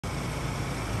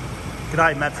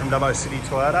G'day, Matt from Dubbo City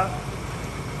Toyota.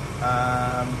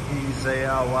 Here's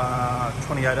our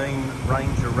 2018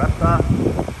 Ranger Raptor.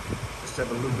 Just have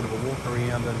a little bit of a walk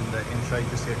around and show you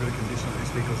just how good a condition this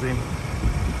vehicle's in.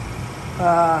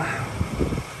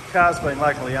 Car's been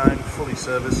locally owned, fully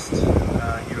serviced.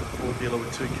 You're a Ford dealer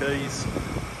with 2 keys.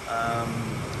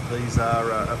 These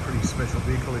are a pretty special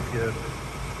vehicle. If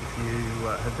you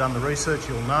have done the research,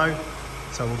 you'll know.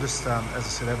 So we'll just, as I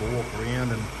said, have a walk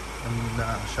around and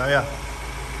show you.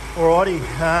 Alrighty,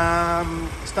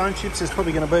 stone chips, there's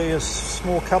probably going to be a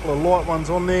small couple of light ones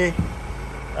on there.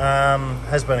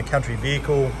 Has been a country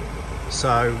vehicle,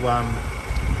 so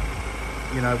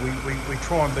you know, we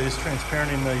try and be as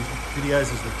transparent in these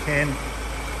videos as we can.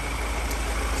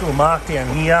 It's a little mark down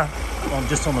here,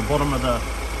 just on the bottom of the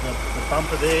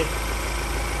bumper there.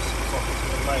 Looks like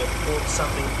it may have caught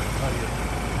something, maybe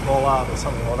a bollard or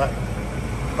something like that.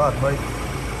 Pardon me.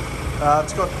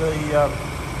 It's got the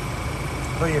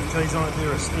VFTs on it.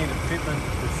 They're a standard fitment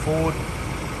with Ford.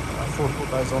 Ford put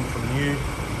those on from new.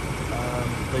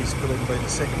 These could even be the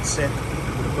second set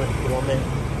that would have been put on there.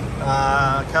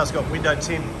 Car's got window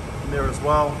tint in there as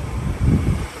well.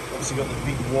 Obviously got the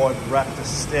big wide Raptor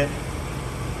step.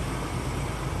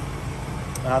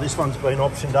 This one's been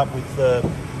optioned up with the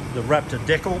Raptor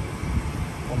decal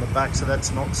on the back, so that's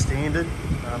not standard.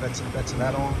 That's an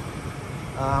add-on.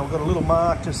 We've got a little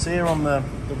mark just there on the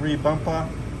rear bumper,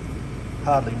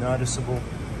 hardly noticeable.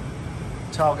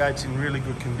 Tailgate's in really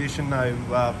good condition, no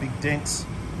big dents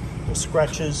or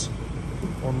scratches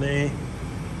on there.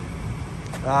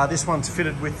 This one's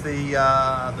fitted with the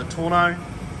tonneau.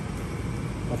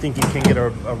 I think you can get a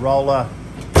roller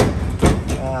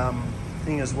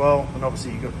thing as well, and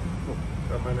obviously you got,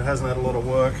 I mean, it hasn't had a lot of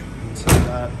work, you can see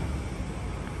that.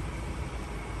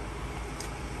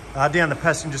 Down the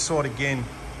passenger side again,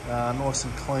 nice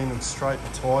and clean and straight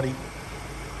and tidy.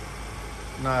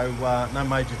 No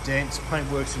major dents.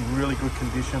 Paintwork's in really good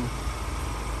condition.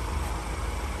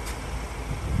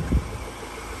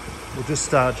 We'll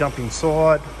just jump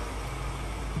inside.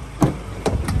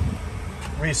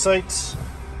 Rear seats.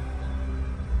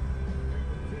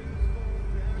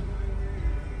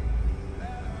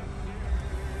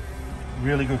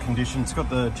 Really good condition. It's got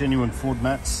the genuine Ford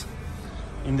mats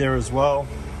in there as well.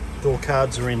 Door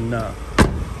cards are in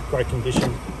great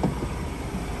condition.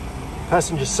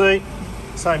 Passenger seat,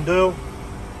 same deal.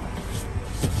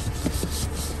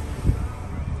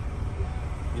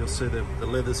 You'll see the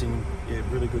leather's in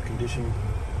really good condition,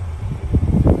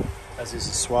 as is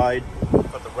the suede.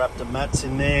 Got the Raptor mats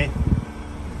in there.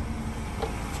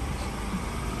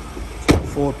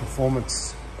 Ford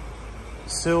Performance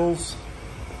sills.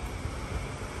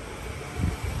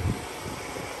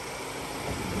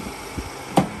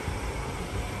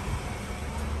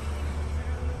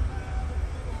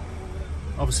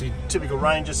 Obviously typical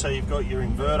Ranger, so you've got your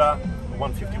inverter, a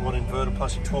 150 watt inverter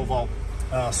plus your 12 volt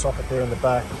socket there in the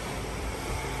back.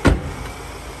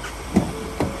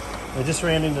 Now just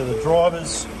around into the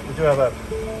drivers, we do have a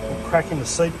crack in the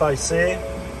seat base there.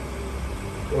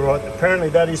 Alright, apparently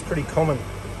that is pretty common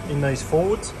in these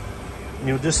Fords. And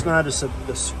you'll just notice that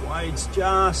the suede's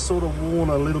just sort of worn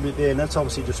a little bit there, and that's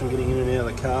obviously just from getting in and out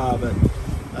of the car, but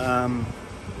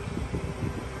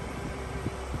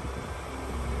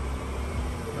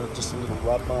just a little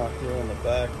rub mark there on the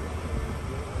back.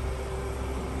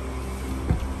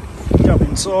 Jump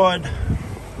inside.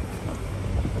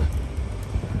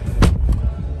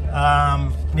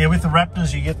 Yeah, with the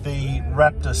Raptors you get the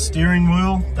Raptor steering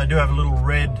wheel. They do have a little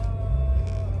red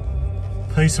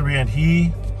piece around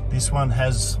here. This one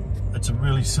has, it's a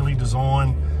really silly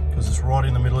design because it's right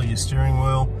in the middle of your steering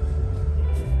wheel.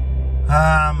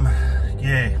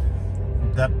 Yeah,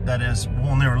 that is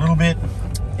worn there a little bit.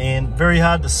 And very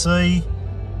hard to see.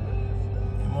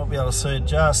 You might be able to see it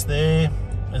just there.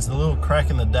 There's the little crack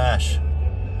in the dash.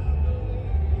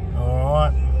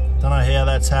 Alright, don't know how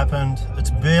that's happened.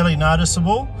 It's barely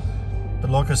noticeable,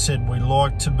 but like I said, we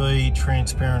like to be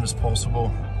transparent as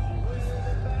possible.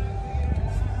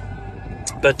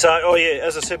 But oh yeah,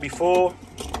 as I said before,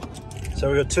 so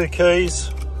we've got 2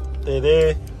 keys. They're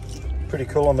there. Pretty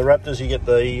cool on the Raptors. You get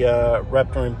the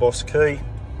Raptor embossed key.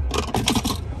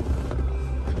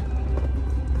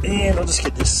 And I'll just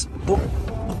get this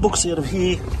books out of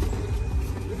here.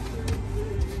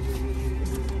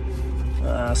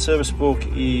 Service book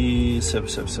is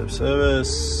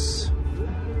service.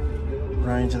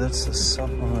 Ranger, that's the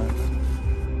supplement.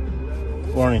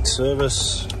 Warranty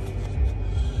service.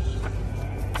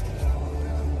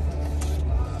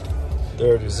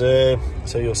 There it is there.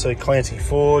 So you'll see Clancy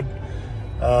Ford.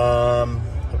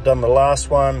 I've done the last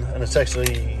one, and it's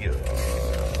actually,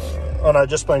 oh no,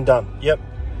 just been done. Yep.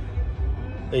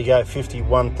 There you go,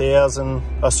 51,000.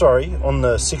 Oh, sorry, on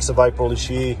the 6th of April this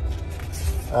year.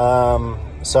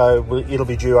 So it'll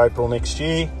be due April next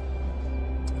year.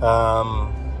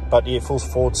 But yeah, full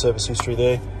Ford service history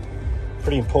there.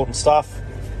 Pretty important stuff.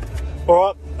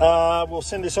 All right, we'll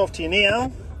send this off to you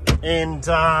now, and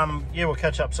yeah, we'll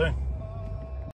catch up soon.